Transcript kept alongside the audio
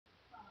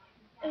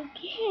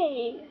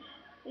Okay,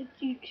 it's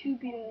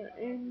Utopia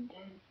and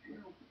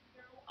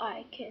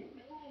I can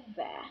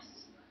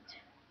fast.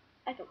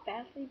 I can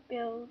fastly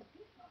build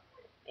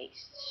a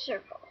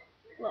circle.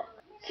 Look.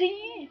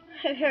 See?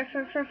 Anyways.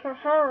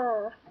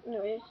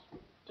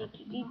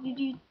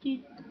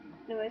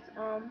 Anyways,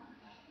 we're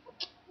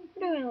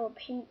doing a little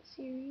paint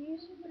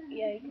series.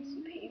 Yeah, you can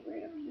see paint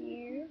right up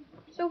here.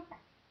 So,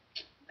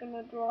 I'm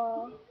gonna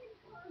draw,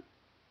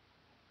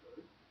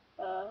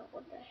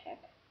 what the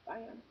heck?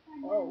 Biome.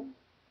 Whoa.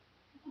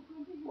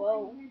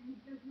 Whoa.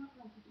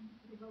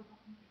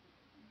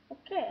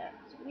 Okay,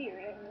 that's weird.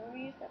 I've never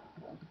used that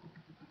before.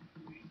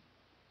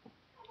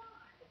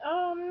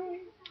 Ow.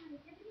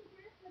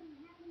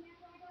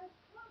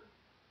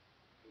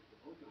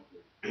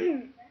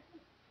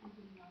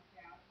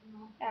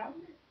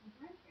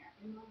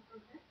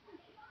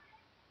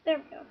 There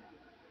we go.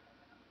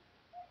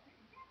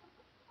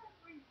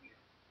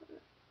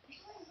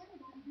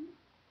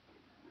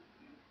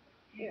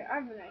 Here, I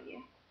have an idea.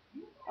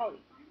 Oh,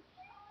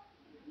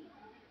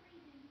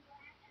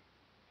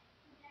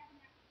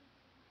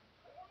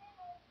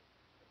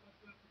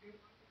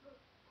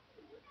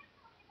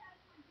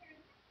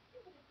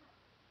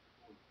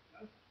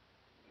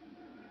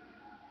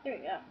 there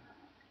we go.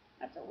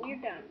 That's a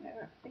weird down. I'm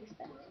gonna fix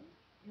that.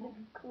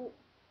 Cool.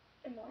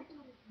 Emote.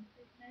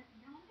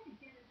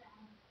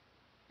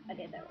 I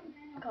did that one.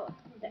 Color.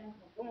 There.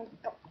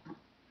 Go.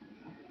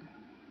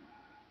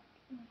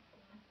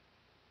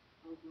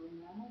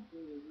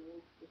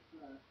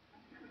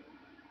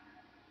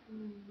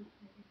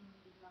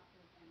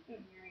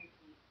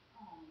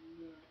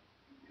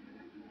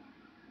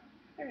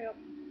 There we go.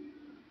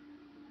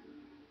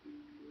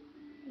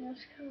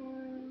 Let's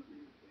color.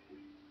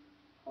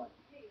 Hold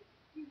right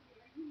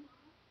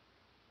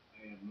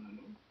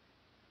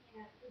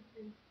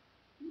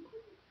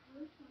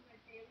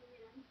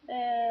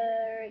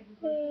there.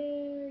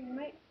 You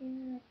might hear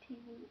the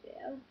TV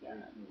there.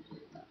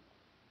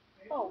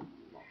 Oh,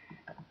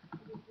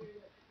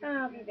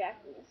 I'll be back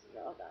when this is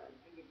all done.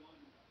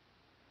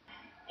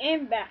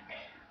 And back.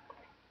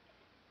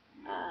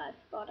 I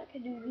thought I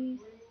could do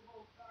these.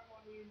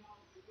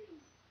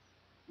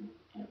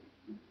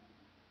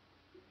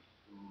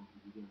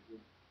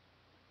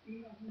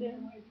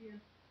 Boom.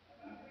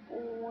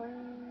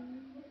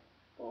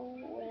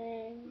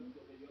 Boing.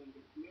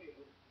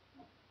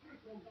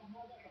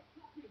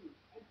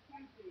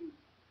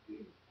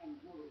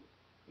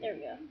 There we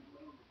go.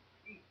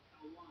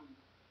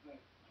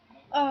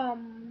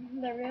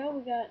 There we go. We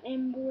got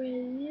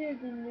embroidered,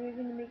 and we're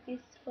gonna make this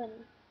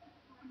funny.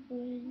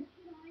 When.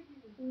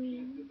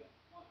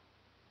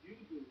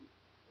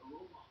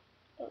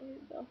 Oh, here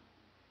we go.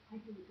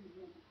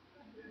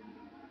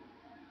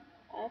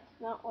 That's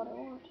not what I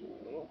want to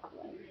look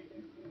like.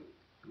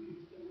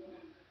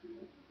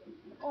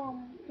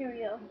 Here we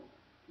go.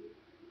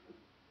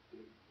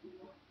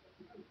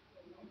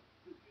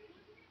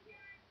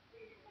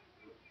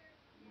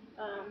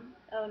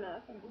 Oh no, I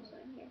can do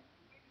something here.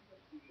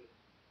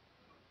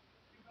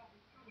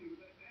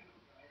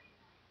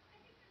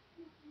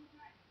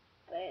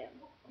 Bam.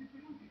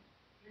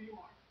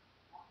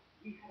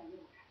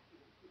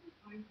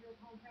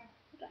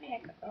 What the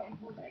heck? Oh,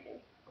 what did I do?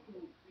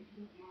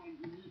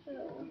 So,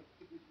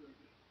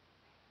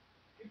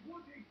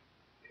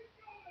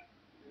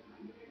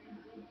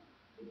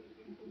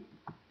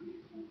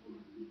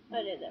 I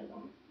did that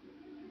wrong.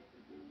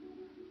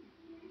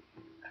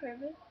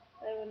 Curve it.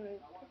 I want to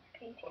put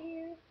paint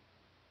here.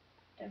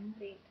 Don't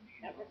paint.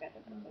 I forgot to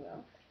put something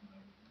else.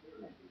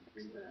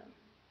 Fix the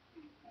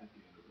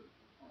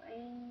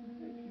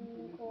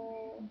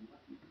angle.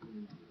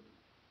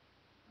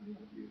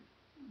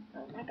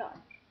 Oh my god.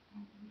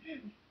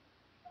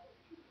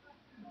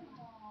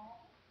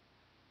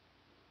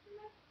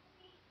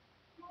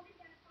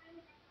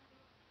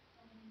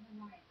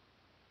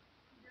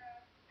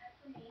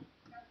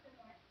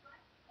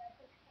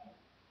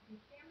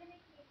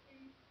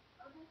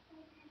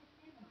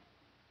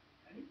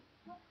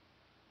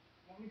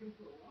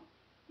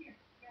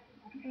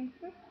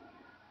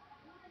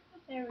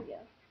 There we go.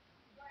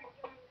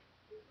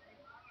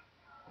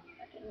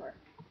 That didn't work.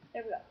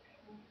 There we go.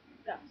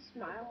 Got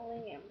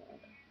smiling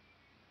emerald.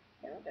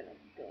 Then we're gonna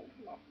build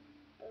him up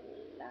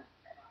black.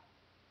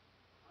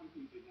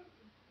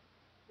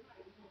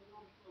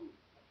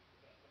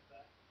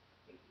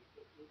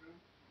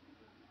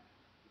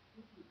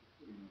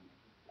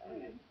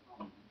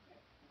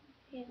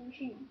 Hidden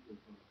sheep.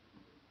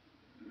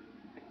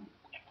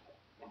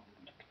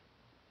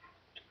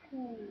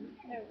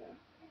 There we go.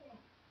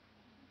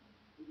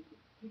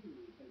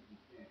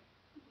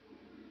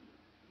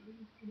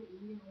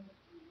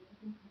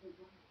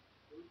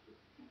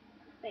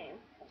 Bam.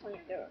 That's when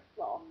you throw a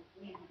flaw.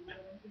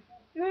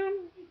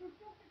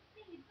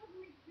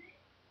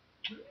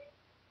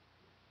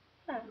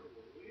 Huh.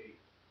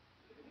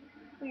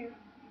 Weird.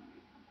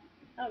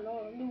 I don't know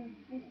what I'm doing.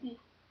 Let's see.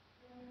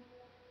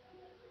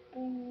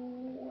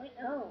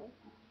 Oh.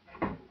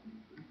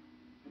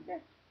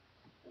 Okay.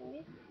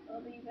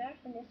 I'll be back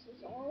when this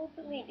is all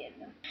deleted.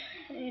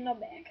 And I'm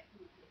back.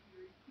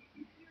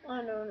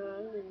 Oh no, no,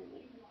 no.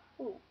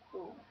 Ooh,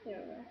 ooh, there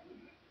we go.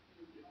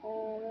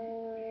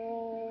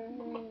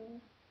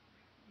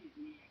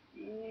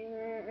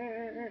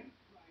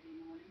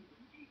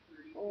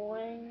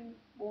 Boing,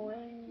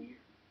 boing,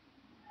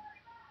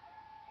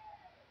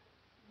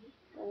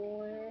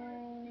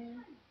 boing,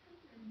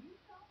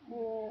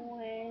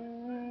 boing.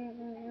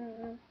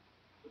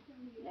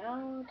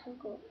 Now to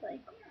go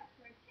like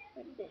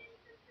this.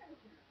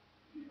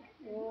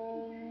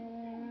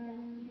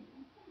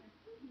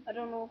 I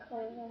don't know what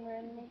colors I'm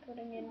randomly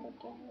putting in, but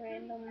they're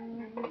random.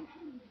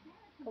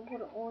 I'll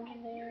put an orange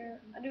in there.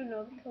 I do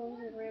know the colors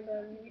are red, but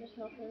I'm just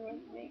not feeling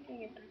like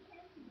making it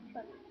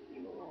like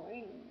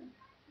green.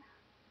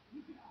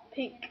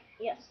 Pink.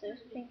 Yes,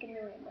 there's pink in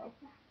the rainbow.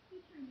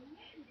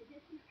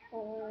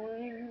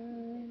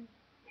 Oing.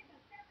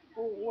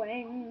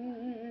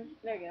 Oing.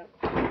 There you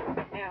go.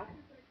 Now,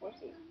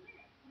 whoopsies.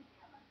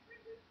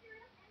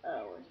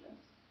 Where's this?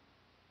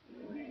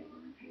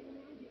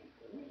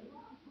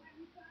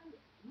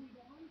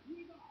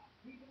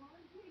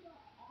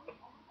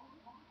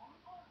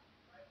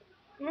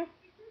 Hmm?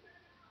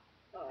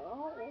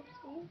 Oh,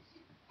 whoopsies.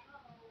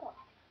 Stop.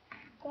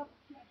 Stop.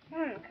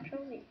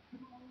 Control Z.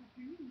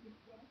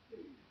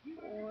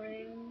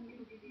 Oing.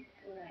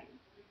 Oing.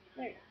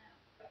 There you go.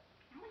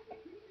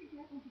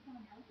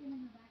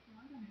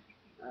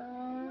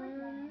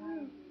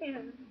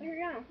 Yeah, there you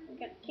go. We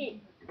got a kitty.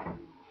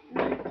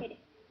 Kitty.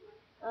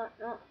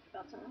 No,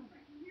 got some.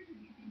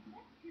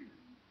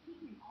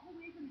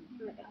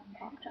 Look at it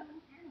popped up.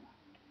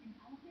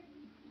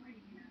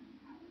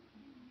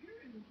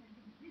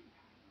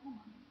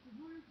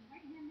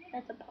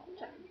 That's a pop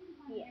tart.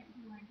 Yes.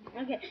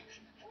 Okay.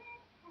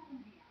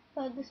 So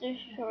this is a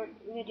short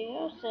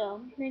video, so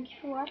thank you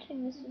for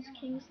watching. This is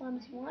King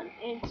Slimes 1,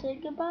 and say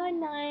goodbye,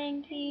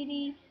 Nyan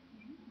Kitty.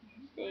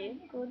 Say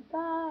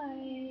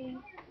goodbye.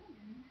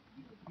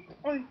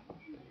 Oi.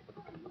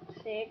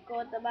 Say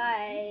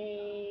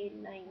goodbye,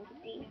 Nyan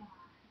Kitty.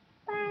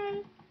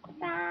 Bye.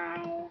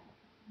 Bye.